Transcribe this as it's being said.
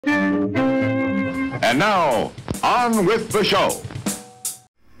And now, on with the show.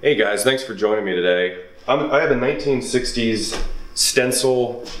 Hey guys, thanks for joining me today. I have a 1960s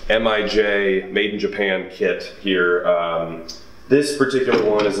stencil MIJ made in Japan kit here. This particular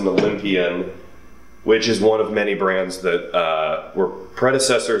one is an Olympian, which is one of many brands that were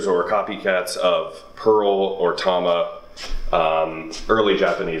predecessors or copycats of Pearl or Tama, early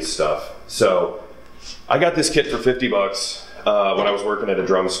Japanese stuff. So I got this kit for 50 bucks when I was working at a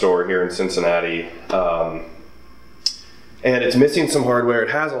drum store here in Cincinnati. And it's missing some hardware. It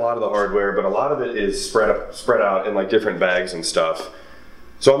has a lot of the hardware, but a lot of it is spread out in like different bags and stuff.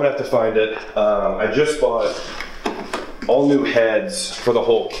 So I'm gonna have to find it. I just bought all new heads for the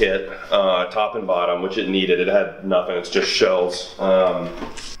whole kit, top and bottom, which it needed. It had nothing, it's just shells. I'm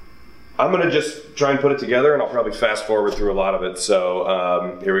gonna just try and put it together, and I'll probably fast forward through a lot of it.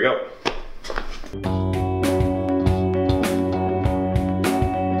 So here we go.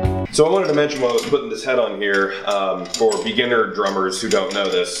 So I wanted to mention while I was putting this head on here, for beginner drummers who don't know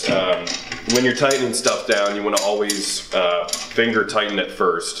this, when you're tightening stuff down, you want to always finger tighten it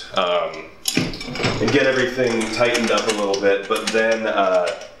first and get everything tightened up a little bit, but then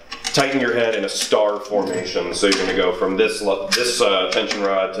tighten your head in a star formation. So you're going to go from this tension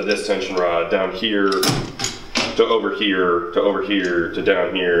rod to this tension rod, down here to over here to over here to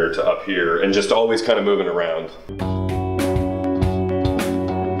down here to up here, and just always kind of moving around.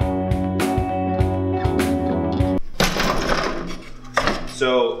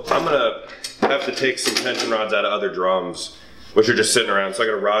 So I'm gonna have to take some tension rods out of other drums, which are just sitting around. So I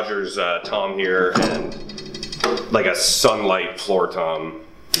got a Rogers tom here and like a Sunlight floor tom.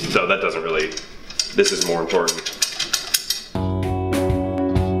 So that doesn't really, this is more important.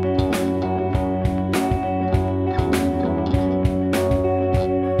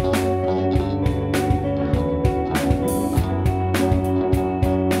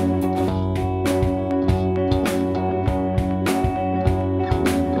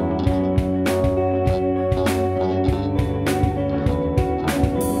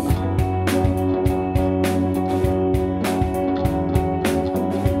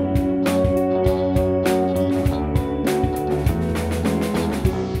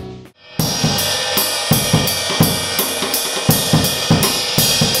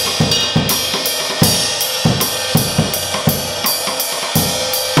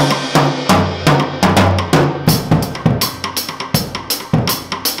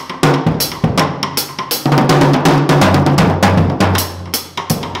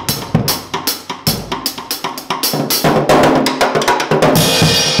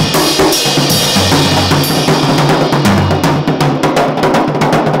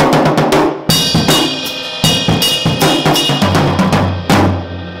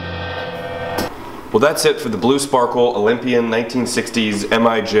 Well, that's it for the Blue Sparkle Olympian 1960s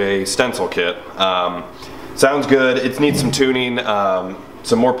MIJ stencil kit. Sounds good. It needs some tuning,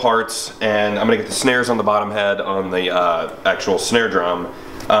 some more parts, and I'm gonna get the snares on the bottom head on the actual snare drum.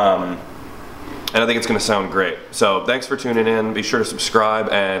 And I think it's gonna sound great. So thanks for tuning in. Be sure to subscribe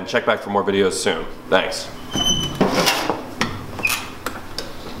and check back for more videos soon. Thanks.